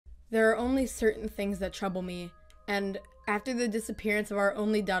There are only certain things that trouble me, and after the disappearance of our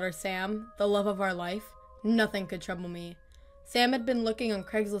only daughter Sam, the love of our life, nothing could trouble me. Sam had been looking on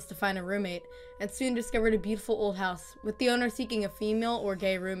Craigslist to find a roommate, and soon discovered a beautiful old house, with the owner seeking a female or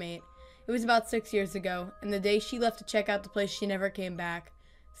gay roommate. It was about 6 years ago, and the day she left to check out the place she never came back.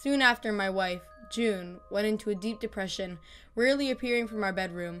 Soon after, my wife, June, went into a deep depression, rarely appearing from our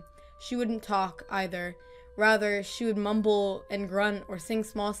bedroom. She wouldn't talk, either. Rather, she would mumble and grunt or sing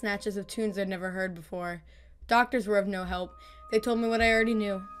small snatches of tunes I'd never heard before. Doctors were of no help. They told me what I already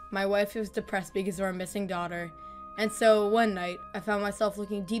knew. My wife was depressed because of our missing daughter. And so, one night, I found myself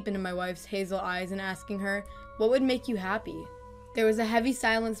looking deep into my wife's hazel eyes and asking her, "What would make you happy?" There was a heavy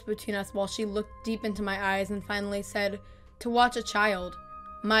silence between us while she looked deep into my eyes and finally said, "To watch a child,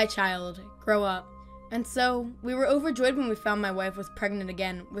 my child, grow up." And so, we were overjoyed when we found my wife was pregnant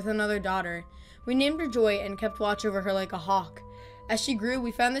again with another daughter. We named her Joy and kept watch over her like a hawk. As she grew,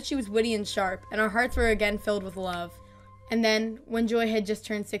 we found that she was witty and sharp, and our hearts were again filled with love. And then, when Joy had just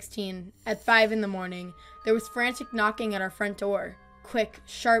turned 16, at 5 in the morning, there was frantic knocking at our front door. Quick,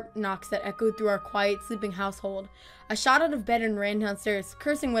 sharp knocks that echoed through our quiet, sleeping household. I shot out of bed and ran downstairs,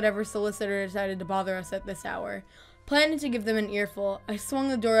 cursing whatever solicitor decided to bother us at this hour. Planning to give them an earful, I swung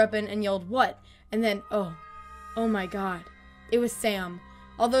the door open and yelled, "What?" And then, oh my God. It was Sam.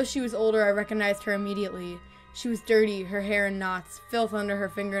 Although she was older, I recognized her immediately. She was dirty, her hair in knots, filth under her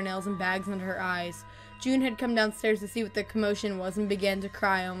fingernails and bags under her eyes. June had come downstairs to see what the commotion was and began to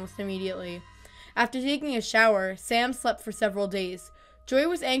cry almost immediately. After taking a shower, Sam slept for several days. Joy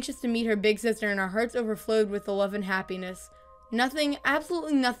was anxious to meet her big sister, and our hearts overflowed with the love and happiness. Nothing,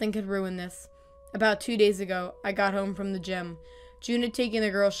 absolutely nothing could ruin this. About 2 days ago, I got home from the gym. June had taken the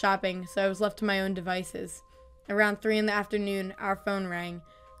girls shopping, so I was left to my own devices. Around 3 in the afternoon, our phone rang.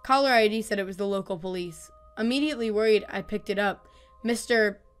 Caller ID said it was the local police. Immediately worried, I picked it up.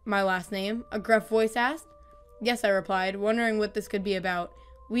 "Mr. my last name?" a gruff voice asked. "Yes," I replied, wondering what this could be about.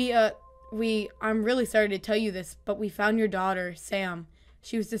 I'm really sorry to tell you this, but we found your daughter, Sam.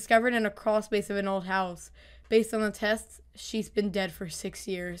 She was discovered in a crawl space of an old house. Based on the tests, she's been dead for 6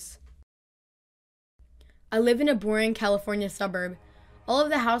 years. I live in a boring California suburb. All of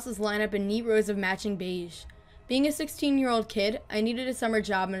the houses line up in neat rows of matching beige. Being a 16-year-old kid, I needed a summer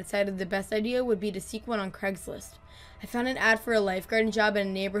job and decided the best idea would be to seek one on Craigslist. I found an ad for a lifeguarding job in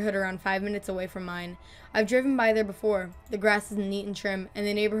a neighborhood around 5 minutes away from mine. I've driven by there before. The grass is neat and trim, and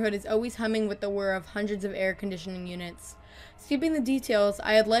the neighborhood is always humming with the whir of hundreds of air conditioning units. Skipping the details,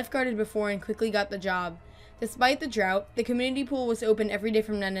 I had lifeguarded before and quickly got the job. Despite the drought, the community pool was open every day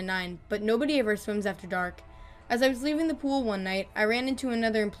from 9 to 9, but nobody ever swims after dark. As I was leaving the pool one night, I ran into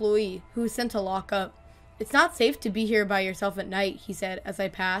another employee who was sent to lock up. "It's not safe to be here by yourself at night," he said as I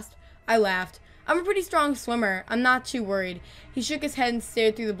passed. I laughed. "I'm a pretty strong swimmer. I'm not too worried." He shook his head and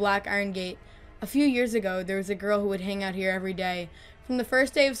stared through the black iron gate. "A few years ago, there was a girl who would hang out here every day. From the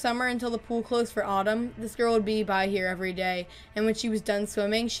first day of summer until the pool closed for autumn, this girl would be by here every day, and when she was done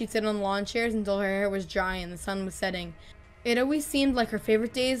swimming, she'd sit on lawn chairs until her hair was dry and the sun was setting. It always seemed like her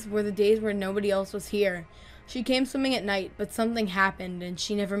favorite days were the days where nobody else was here. She came swimming at night, but something happened, and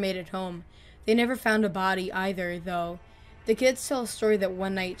she never made it home. They never found a body either, though. The kids tell a story that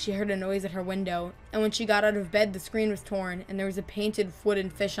one night she heard a noise at her window, and when she got out of bed, the screen was torn, and there was a painted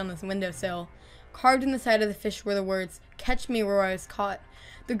wooden fish on the windowsill. Carved in the side of the fish were the words, 'Catch me where I was caught.'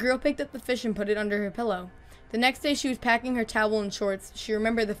 The girl picked up the fish and put it under her pillow. The next day she was packing her towel and shorts. She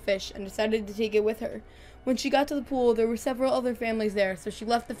remembered the fish and decided to take it with her. When she got to the pool, there were several other families there, so she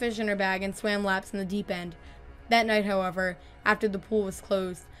left the fish in her bag and swam laps in the deep end. That night, however, after the pool was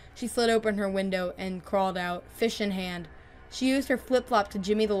closed, she slid open her window and crawled out, fish in hand. She used her flip-flop to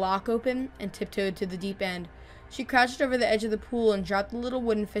jimmy the lock open and tiptoed to the deep end. She crouched over the edge of the pool and dropped the little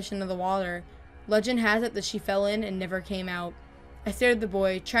wooden fish into the water. Legend has it that she fell in and never came out. I stared at the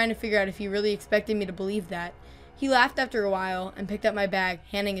boy, trying to figure out if he really expected me to believe that. He laughed after a while and picked up my bag,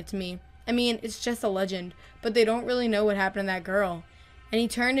 handing it to me. I mean, it's just a legend, but they don't really know what happened to that girl. And he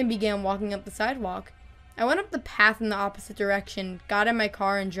turned and began walking up the sidewalk. I went up the path in the opposite direction, got in my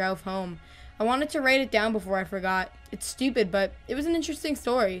car, and drove home. I wanted to write it down before I forgot. It's stupid, but it was an interesting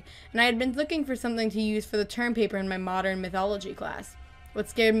story, and I had been looking for something to use for the term paper in my modern mythology class. What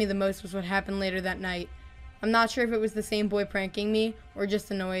scared me the most was what happened later that night. I'm not sure if it was the same boy pranking me, or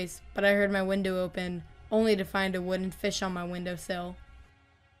just a noise, but I heard my window open, only to find a wooden fish on my windowsill.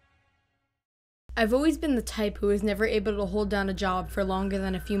 I've always been the type who was never able to hold down a job for longer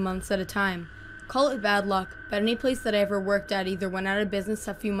than a few months at a time. Call it bad luck, but any place that I ever worked at either went out of business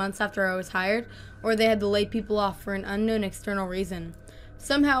a few months after I was hired, or they had to lay people off for an unknown external reason.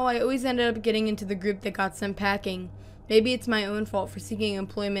 Somehow, I always ended up getting into the group that got sent packing. Maybe it's my own fault for seeking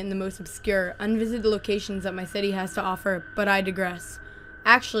employment in the most obscure, unvisited locations that my city has to offer, but I digress.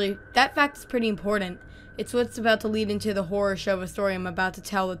 Actually, that fact is pretty important. It's what's about to lead into the horror show of a story I'm about to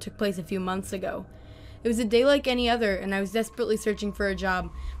tell that took place a few months ago. It was a day like any other, and I was desperately searching for a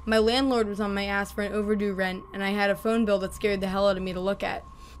job. My landlord was on my ass for an overdue rent, and I had a phone bill that scared the hell out of me to look at.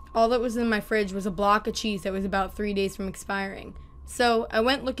 All that was in my fridge was a block of cheese that was about 3 days from expiring. So, I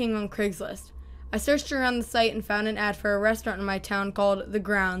went looking on Craigslist. I searched around the site and found an ad for a restaurant in my town called The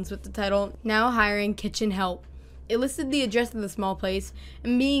Grounds with the title, "Now Hiring Kitchen Help." It listed the address of the small place,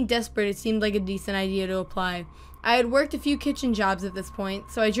 and being desperate, it seemed like a decent idea to apply. I had worked a few kitchen jobs at this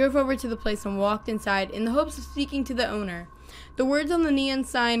point, so I drove over to the place and walked inside in the hopes of speaking to the owner. The words on the neon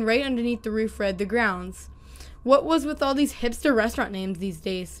sign right underneath the roof read, "The Grounds." What was with all these hipster restaurant names these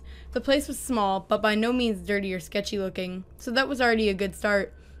days? The place was small, but by no means dirty or sketchy looking, so that was already a good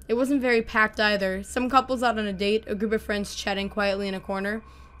start. It wasn't very packed either. Some couples out on a date, a group of friends chatting quietly in a corner.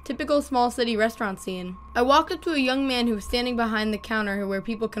 Typical small city restaurant scene. I walked up to a young man who was standing behind the counter where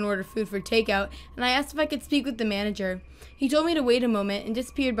people can order food for takeout, and I asked if I could speak with the manager. He told me to wait a moment and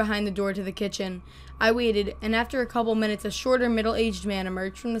disappeared behind the door to the kitchen. I waited, and after a couple minutes, a shorter, middle-aged man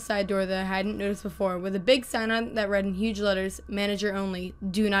emerged from the side door that I hadn't noticed before, with a big sign on it that read in huge letters, "Manager only,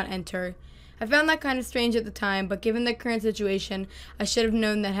 do not enter." I found that kind of strange at the time, but given the current situation, I should have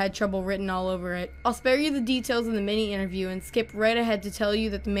known that had trouble written all over it. I'll spare you the details of the mini interview and skip right ahead to tell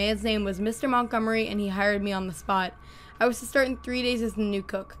you that the man's name was Mr. Montgomery and he hired me on the spot. I was to start in 3 days as the new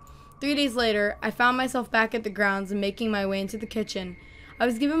cook. 3 days later, I found myself back at the grounds and making my way into the kitchen. I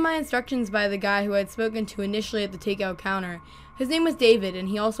was given my instructions by the guy who I had spoken to initially at the takeout counter. His name was David, and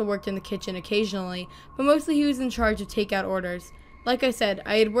he also worked in the kitchen occasionally, but mostly he was in charge of takeout orders. Like I said,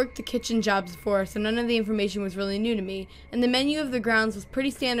 I had worked the kitchen jobs before, so none of the information was really new to me, and the menu of the grounds was pretty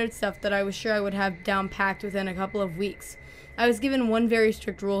standard stuff that I was sure I would have down packed within a couple of weeks. I was given one very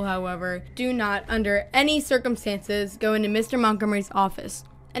strict rule, however: do not, under any circumstances, go into Mr. Montgomery's office.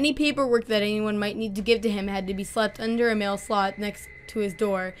 Any paperwork that anyone might need to give to him had to be slept under a mail slot next to his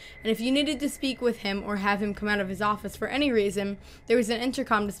door, and if you needed to speak with him or have him come out of his office for any reason, there was an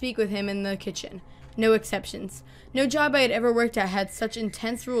intercom to speak with him in the kitchen. No exceptions. No job I had ever worked at had such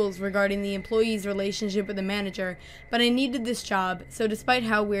intense rules regarding the employee's relationship with the manager, but I needed this job, so despite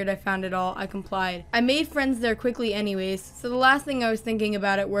how weird I found it all, I complied. I made friends there quickly anyways, so the last thing I was thinking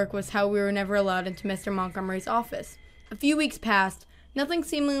about at work was how we were never allowed into Mr. Montgomery's office. A few weeks passed. Nothing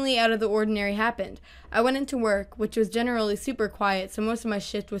seemingly out of the ordinary happened. I went into work, which was generally super quiet, so most of my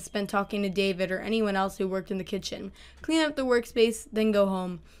shift was spent talking to David or anyone else who worked in the kitchen. Clean up the workspace, then go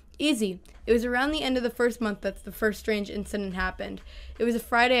home. Easy. It was around the end of the first month that the first strange incident happened. It was a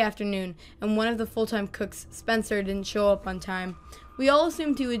Friday afternoon, and one of the full-time cooks, Spencer, didn't show up on time. We all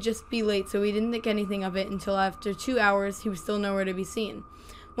assumed he would just be late, so we didn't think anything of it until after 2 hours he was still nowhere to be seen.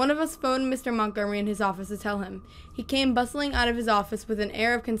 One of us phoned Mr. Montgomery in his office to tell him. He came bustling out of his office with an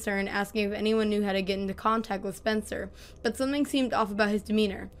air of concern, asking if anyone knew how to get into contact with Spencer, but something seemed off about his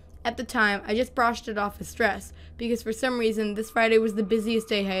demeanor. At the time, I just brushed it off as stress, because for some reason, this Friday was the busiest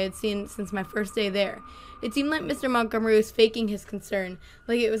day I had seen since my first day there. It seemed like Mr. Montgomery was faking his concern,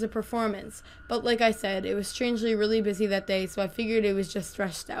 like it was a performance, but like I said, it was strangely really busy that day, so I figured it was just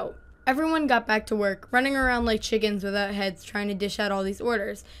stressed out. Everyone got back to work, running around like chickens without heads trying to dish out all these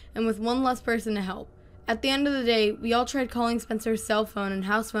orders, and with one less person to help. At the end of the day, we all tried calling Spencer's cell phone and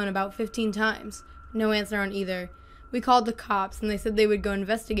house phone about 15 times. No answer on either. We called the cops, and they said they would go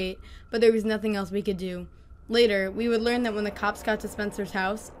investigate, but there was nothing else we could do. Later, we would learn that when the cops got to Spencer's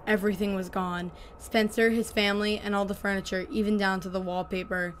house, everything was gone. Spencer, his family, and all the furniture, even down to the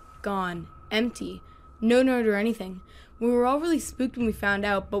wallpaper. Gone. Empty. No note or anything. We were all really spooked when we found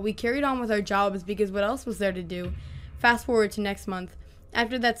out, but we carried on with our jobs because what else was there to do? Fast forward to next month.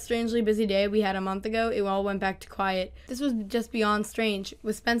 After that strangely busy day we had a month ago, it all went back to quiet. This was just beyond strange,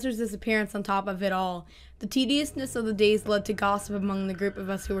 with Spencer's disappearance on top of it all. The tediousness of the days led to gossip among the group of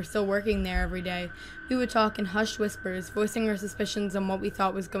us who were still working there every day. We would talk in hushed whispers, voicing our suspicions on what we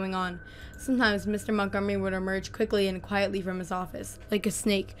thought was going on. Sometimes Mr. Montgomery would emerge quickly and quietly from his office, like a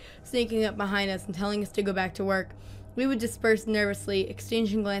snake, sneaking up behind us and telling us to go back to work. We would disperse nervously,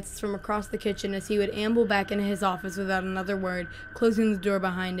 exchanging glances from across the kitchen as he would amble back into his office without another word, closing the door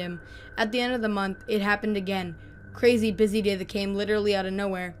behind him. At the end of the month, it happened again. Crazy busy day that came literally out of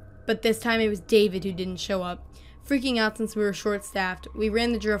nowhere. But this time it was David who didn't show up. Freaking out since we were short-staffed, we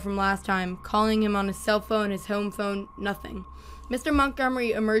ran the drill from last time, calling him on his cell phone, his home phone, nothing. Mr.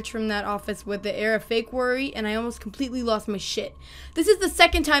 Montgomery emerged from that office with the air of fake worry, and I almost completely lost my shit. This is the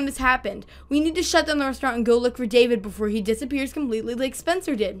second time this happened. We need to shut down the restaurant and go look for David before he disappears completely like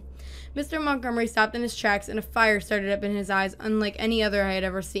Spencer did. Mr. Montgomery stopped in his tracks, and a fire started up in his eyes unlike any other I had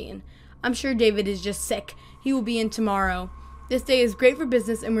ever seen. I'm sure David is just sick. He will be in tomorrow. This day is great for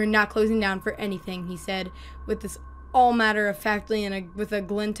business, and we're not closing down for anything, he said, with this all matter-of-factly and with a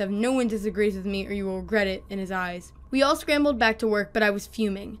glint of no one disagrees with me or you will regret it in his eyes. We all scrambled back to work, but I was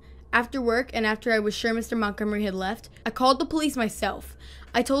fuming. After work, and after I was sure Mr. Montgomery had left, I called the police myself.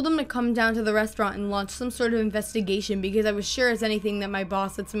 I told them to come down to the restaurant and launch some sort of investigation because I was sure as anything that my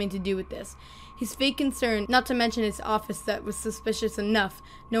boss had something to do with this. His fake concern, not to mention his office that was suspicious enough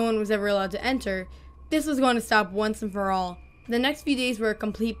no one was ever allowed to enter, this was going to stop once and for all. The next few days were a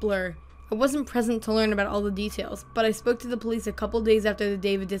complete blur. I wasn't present to learn about all the details, but I spoke to the police a couple days after the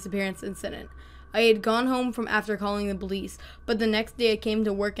David disappearance incident. I had gone home from after calling the police, but the next day I came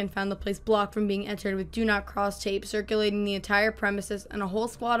to work and found the place blocked from being entered with do not cross tape circulating the entire premises and a whole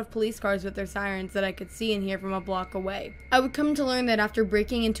squad of police cars with their sirens that I could see and hear from a block away. I would come to learn that after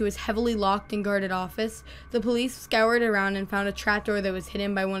breaking into his heavily locked and guarded office, the police scoured around and found a trapdoor that was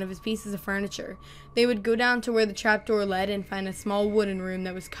hidden by one of his pieces of furniture. They would go down to where the trapdoor led and find a small wooden room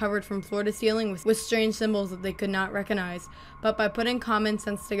that was covered from floor to ceiling with strange symbols that they could not recognize, but by putting common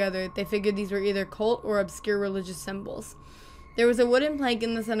sense together, they figured these were either cult or obscure religious symbols. There was a wooden plank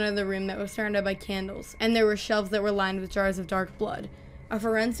in the center of the room that was surrounded by candles, and there were shelves that were lined with jars of dark blood. A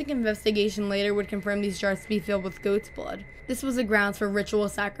forensic investigation later would confirm these jars to be filled with goat's blood. This was a grounds for ritual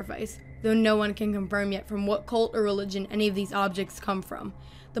sacrifice, though no one can confirm yet from what cult or religion any of these objects come from.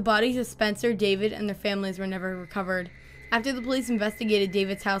 The bodies of Spencer, David, and their families were never recovered. After the police investigated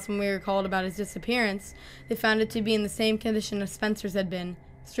David's house when we were called about his disappearance, they found it to be in the same condition as Spencer's had been,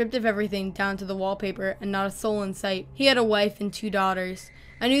 stripped of everything down to the wallpaper and not a soul in sight. He had a wife and 2 daughters.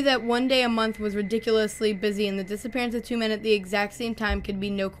 I knew that one day a month was ridiculously busy and the disappearance of 2 men at the exact same time could be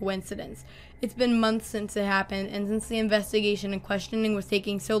no coincidence. It's been months since it happened, and since the investigation and questioning was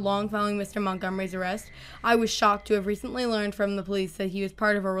taking so long following Mr. Montgomery's arrest, I was shocked to have recently learned from the police that he was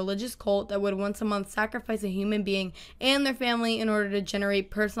part of a religious cult that would once a month sacrifice a human being and their family in order to generate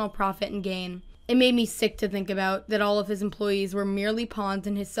personal profit and gain. It made me sick to think about that all of his employees were merely pawns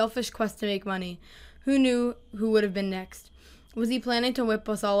in his selfish quest to make money. Who knew who would have been next? Was he planning to whip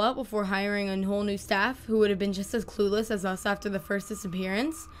us all out before hiring a whole new staff who would have been just as clueless as us after the first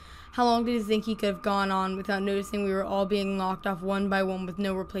disappearance? How long did he think he could have gone on without noticing we were all being locked off one by one with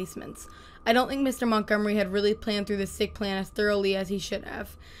no replacements? I don't think Mr. Montgomery had really planned through this sick plan as thoroughly as he should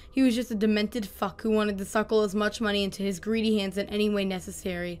have. He was just a demented fuck who wanted to suckle as much money into his greedy hands in any way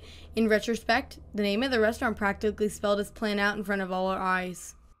necessary. In retrospect, the name of the restaurant practically spelled his plan out in front of all our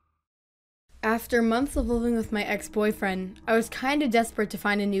eyes. After months of living with my ex-boyfriend, I was kind of desperate to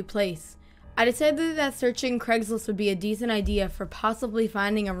find a new place. I decided that searching Craigslist would be a decent idea for possibly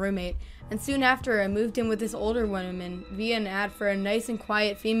finding a roommate, and soon after I moved in with this older woman via an ad for a nice and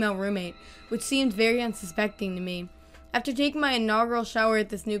quiet female roommate, which seemed very unsuspecting to me. After taking my inaugural shower at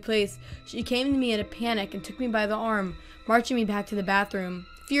this new place, she came to me in a panic and took me by the arm, marching me back to the bathroom,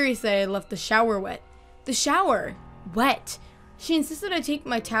 furious that I had left the shower wet. The shower! Wet! She insisted I take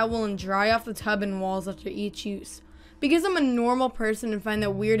my towel and dry off the tub and walls after each use. Because I'm a normal person and find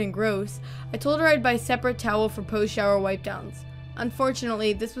that weird and gross, I told her I'd buy a separate towel for post-shower wipe-downs.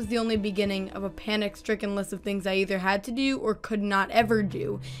 Unfortunately, this was the only beginning of a panic-stricken list of things I either had to do or could not ever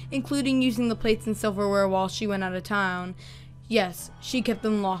do, including using the plates and silverware while she went out of town. Yes, she kept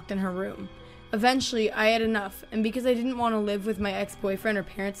them locked in her room. Eventually, I had enough, and because I didn't want to live with my ex-boyfriend or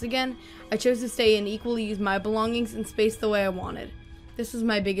parents again, I chose to stay and equally use my belongings and space the way I wanted. This was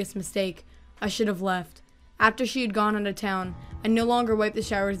my biggest mistake. I should have left. After she had gone out of town, I no longer wiped the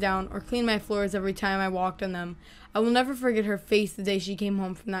showers down or cleaned my floors every time I walked on them. I will never forget her face the day she came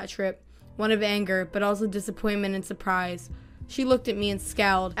home from that trip, one of anger, but also disappointment and surprise. She looked at me and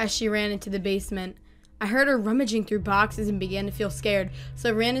scowled as she ran into the basement. I heard her rummaging through boxes and began to feel scared, so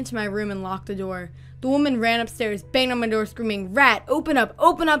I ran into my room and locked the door. The woman ran upstairs, banged on my door, screaming, "Rat, open up,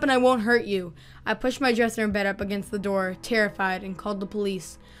 and I won't hurt you." I pushed my dresser in bed up against the door, terrified, and called the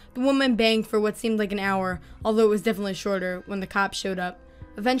police. The woman banged for what seemed like an hour, although it was definitely shorter, when the cops showed up.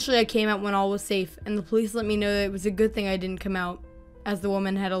 Eventually I came out when all was safe, and the police let me know that it was a good thing I didn't come out, as the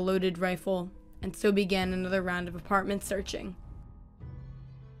woman had a loaded rifle, and so began another round of apartment searching.